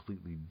that's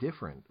completely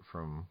different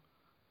from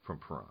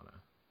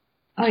Piranha.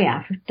 Oh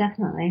yeah,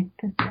 definitely.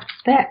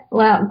 That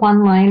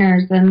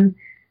one-liners, and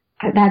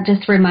that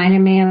just reminded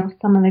me of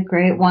some of the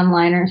great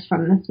one-liners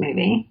from this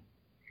movie.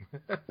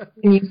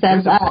 And you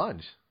said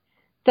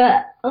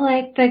that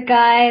the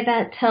guy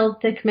that tells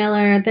Dick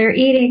Miller they're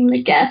eating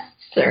the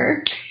guests,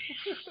 sir.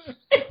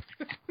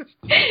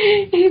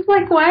 He's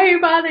like, "Why are you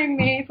bothering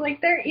me?" He's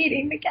like, "They're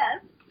eating the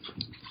guests."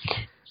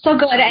 So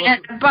good.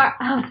 And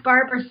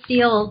Barbara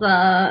Steele's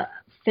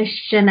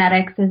fish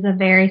genetics is a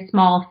very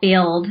small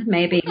field.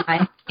 Maybe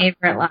my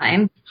favorite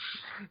line.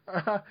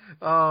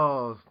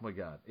 Oh my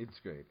God, it's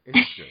great.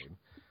 It's great.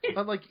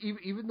 But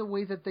even the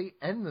way that they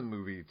end the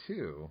movie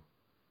too.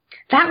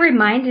 That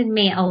reminded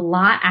me a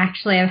lot,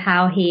 actually, of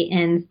how he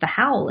ends The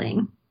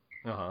Howling.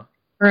 Uh-huh.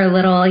 Her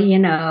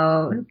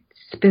little,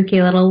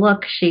 spooky little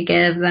look she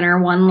gives and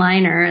her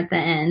one-liner at the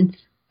end.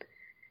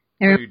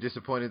 Are you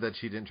disappointed that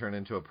she didn't turn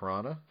into a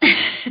piranha?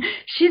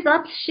 She's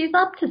up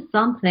to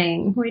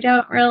something. We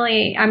don't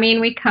really,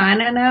 we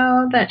kind of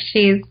know that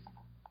she's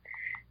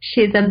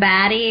a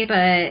baddie,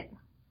 but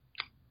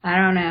I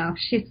don't know.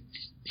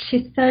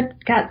 she's so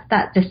got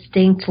that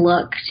distinct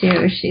look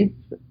too.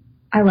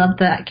 I love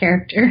that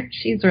character.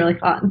 She's really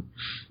fun.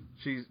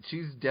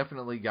 She's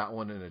definitely got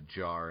one in a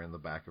jar in the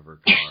back of her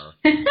car.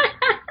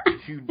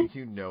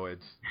 you know it.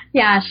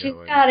 Yeah, she's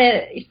got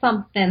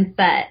something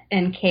set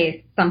in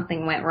case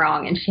something went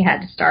wrong and she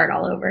had to start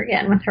all over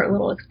again with her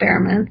little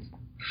experiments.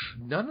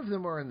 None of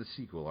them are in the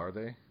sequel, are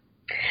they?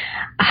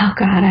 Oh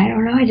God, I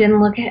don't know. I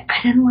didn't look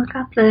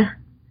up the.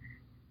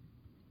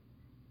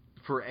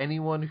 For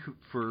anyone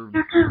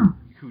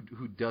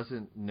who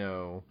doesn't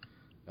know,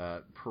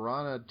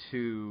 Piranha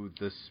 2: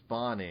 The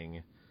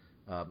Spawning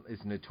is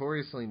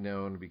notoriously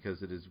known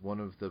because it is one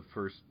of the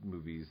first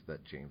movies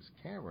that James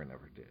Cameron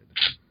ever did.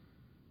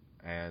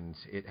 And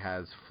it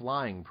has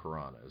flying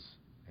piranhas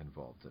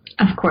involved in it.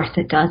 Of course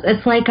it does.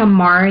 It's like a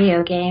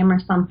Mario game or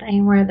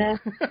something where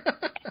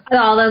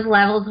all those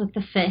levels with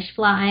the fish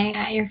flying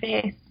at your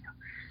face.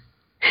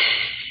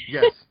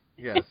 Yes.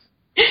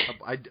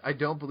 I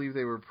don't believe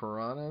they were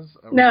piranhas.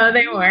 No,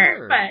 they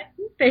weren't, but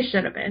they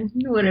should have been.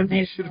 It would have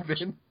made should have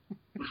been.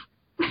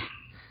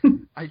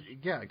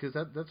 Because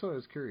that's what I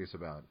was curious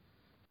about,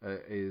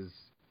 is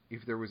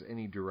if there was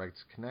any direct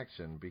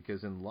connection,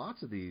 because in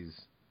lots of these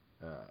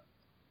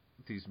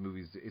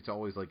movies, it's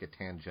always like a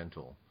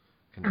tangential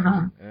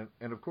connection. Uh-huh.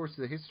 And of course,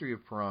 the history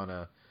of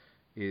Piranha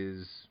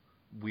is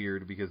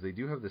weird because they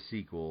do have the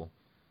sequel,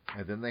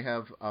 and then they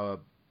have a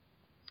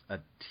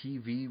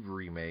TV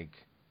remake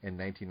in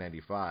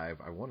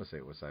 1995. I want to say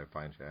it was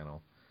Sci-Fi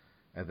Channel.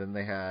 And then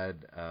they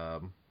had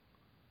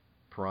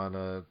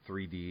Piranha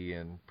 3D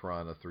and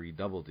Piranha 3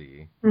 Double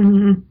D.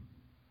 Mm-hmm.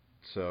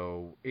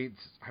 So it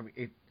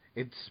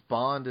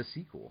spawned a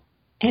sequel.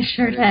 It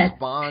sure did. It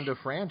spawned a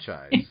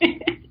franchise.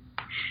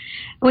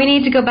 We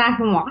need to go back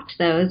and watch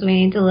those.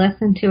 We need to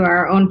listen to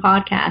our own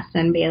podcast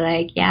and be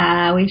like,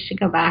 yeah, we should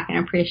go back and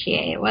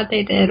appreciate what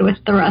they did with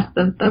the rest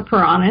of the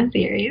Piranha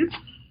series.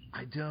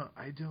 I don't.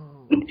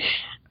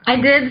 I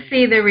did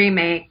see the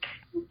remake,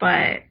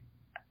 but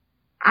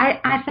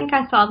I think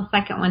I saw the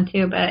second one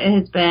too, but it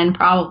has been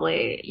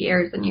probably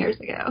years and years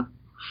ago.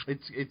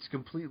 It's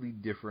completely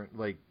different.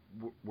 Like,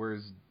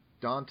 whereas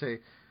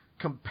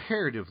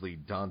comparatively,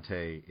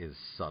 Dante is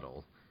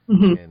subtle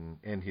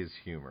in his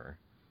humor.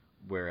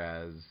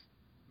 Whereas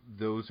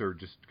those are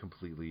just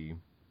completely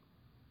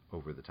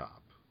over the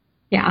top.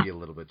 Yeah. Maybe a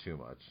little bit too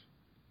much.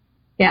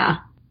 Yeah,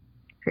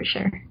 for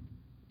sure.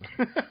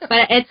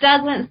 But it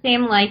doesn't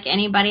seem like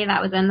anybody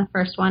that was in the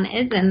first one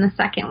is in the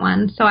second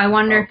one. So I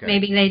wonder if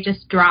maybe they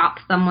just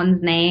dropped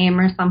someone's name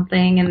or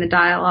something in the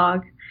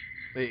dialogue.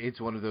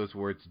 It's one of those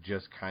where it's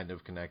just kind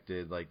of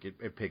connected. Like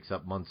it picks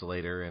up months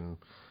later and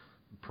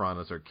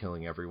piranhas are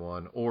killing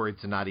everyone. Or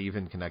it's not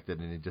even connected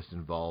and it just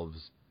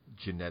involves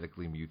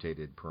genetically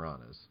mutated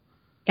piranhas.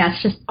 Yeah,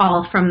 it's just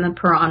all from the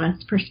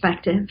piranha's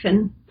perspective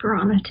in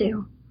Piranha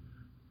 2.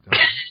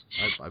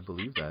 I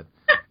believe that.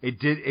 It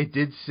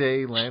did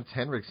say Lance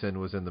Henriksen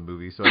was in the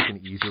movie, so I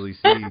can easily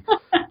see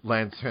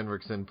Lance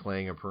Henriksen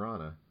playing a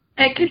piranha.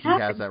 It could happen.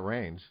 He has that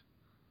range.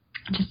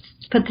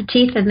 Just put the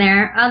teeth in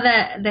there. Oh,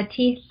 the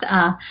teeth.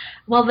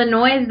 Well, the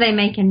noise they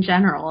make in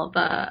general,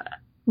 the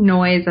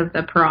noise of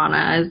the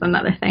piranha is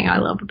another thing I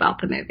love about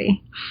the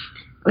movie.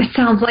 It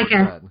sounds like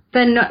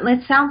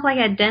it sounds like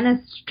a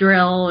dentist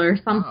drill or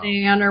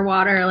something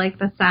underwater, like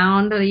the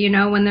sound,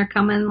 when they're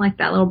coming, like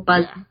that little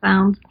buzzing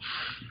sound.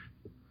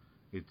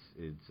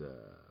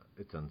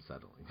 It's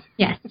unsettling.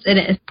 Yes, it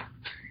is.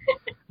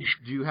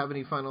 Do you have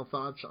any final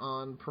thoughts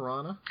on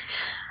Piranha?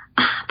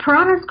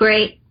 Piranha's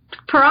great.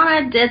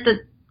 Piranha did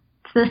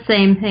the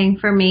same thing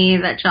for me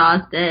that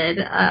Jaws did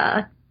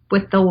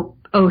with the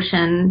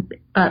ocean,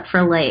 but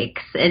for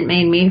lakes. It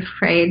made me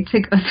afraid to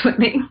go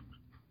swimming.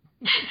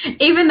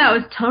 Even though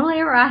it was totally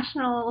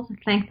irrational to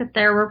think that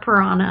there were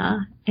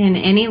piranha in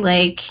any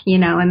lake,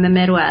 in the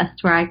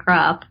Midwest where I grew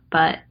up.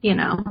 But,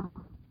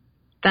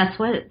 that's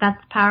the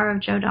power of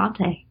Joe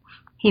Dante.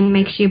 He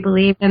makes you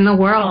believe in the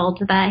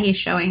world that he's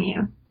showing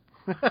you.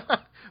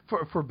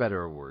 For better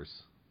or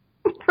worse.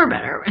 For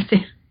better or worse.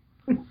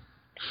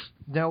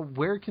 Now,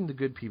 where can the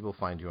good people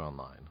find you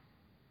online?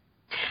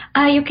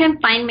 You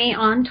can find me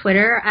on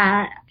Twitter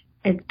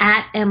it's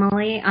at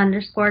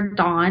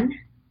Emily_Dawn.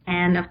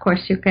 And, of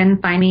course, you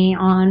can find me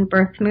on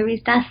Birth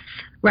Movies Death,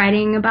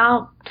 writing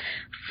about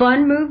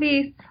fun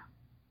movies.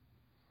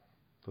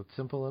 That's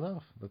simple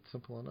enough.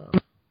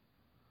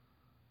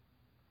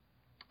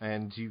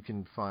 And you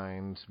can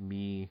find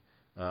me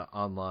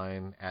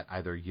online at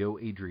either Yo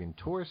Adrian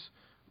Torres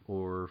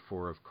or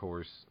of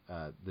course,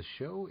 the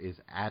show is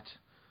at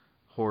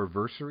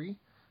Horrorversary.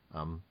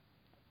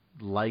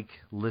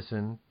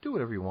 Listen, do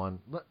whatever you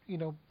want.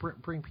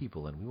 Bring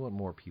people in. We want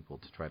more people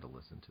to try to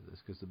listen to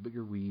this because the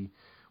bigger we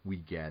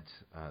get,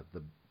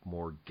 the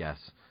more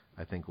guests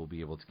I think we'll be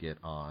able to get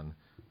on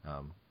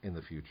in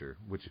the future,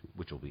 which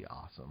will be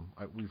awesome.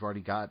 We've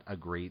already got a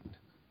great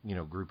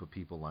group of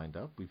people lined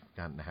up. We've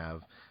gotten to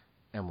have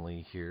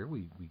Emily here.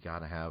 We got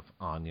to have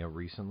Anya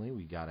recently.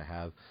 We got to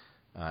have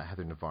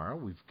Heather Navarro.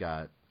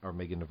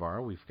 Megan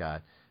Navarro. We've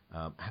got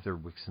Heather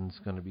Wixon's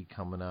going to be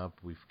coming up.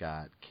 We've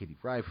got Katie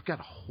Wright. We've got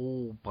a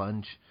whole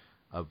bunch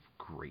of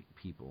great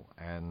people.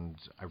 And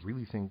I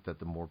really think that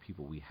the more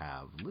people we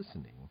have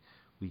listening,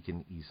 we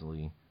can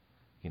easily,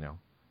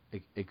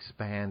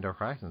 expand our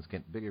horizons,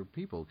 get bigger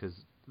people, because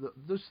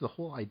this is the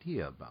whole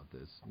idea about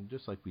this, and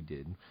just like we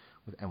did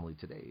with Emily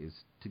today, is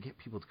to get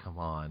people to come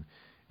on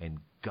and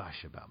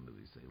gush about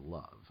movies they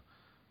love.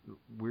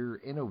 We're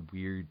in a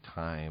weird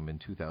time in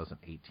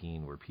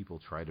 2018 where people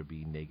try to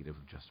be negative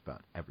of just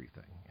about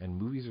everything, and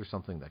movies are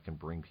something that can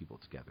bring people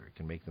together. It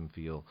can make them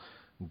feel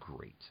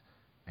great,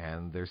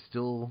 and there's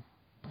still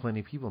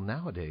plenty of people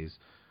nowadays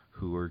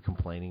who are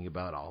complaining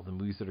about all the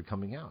movies that are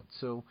coming out.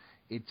 So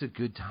it's a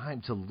good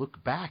time to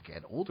look back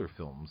at older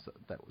films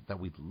that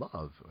we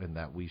love and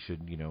that we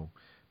should,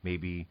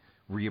 maybe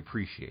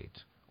reappreciate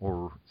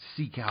or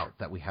seek out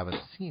that we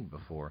haven't seen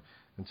before.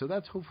 And so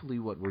that's hopefully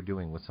what we're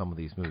doing with some of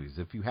these movies.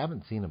 If you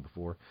haven't seen them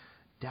before,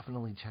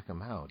 definitely check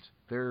them out.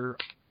 There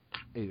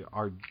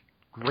are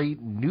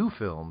great new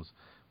films,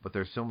 but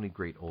there's so many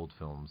great old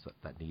films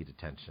that need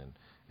attention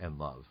and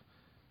love,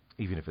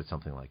 even if it's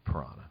something like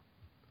Piranha.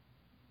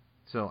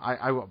 So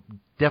I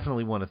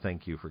definitely want to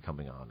thank you for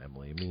coming on,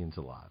 Emily. It means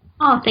a lot.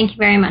 Oh, thank you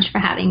very much for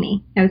having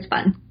me. It was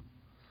fun.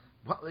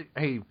 Well,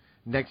 hey,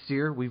 next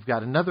year we've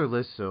got another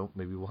list, so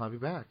maybe we'll have you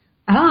back.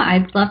 Oh,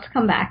 I'd love to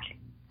come back.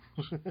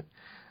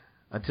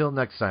 Until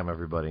next time,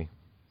 everybody,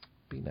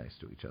 be nice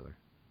to each other.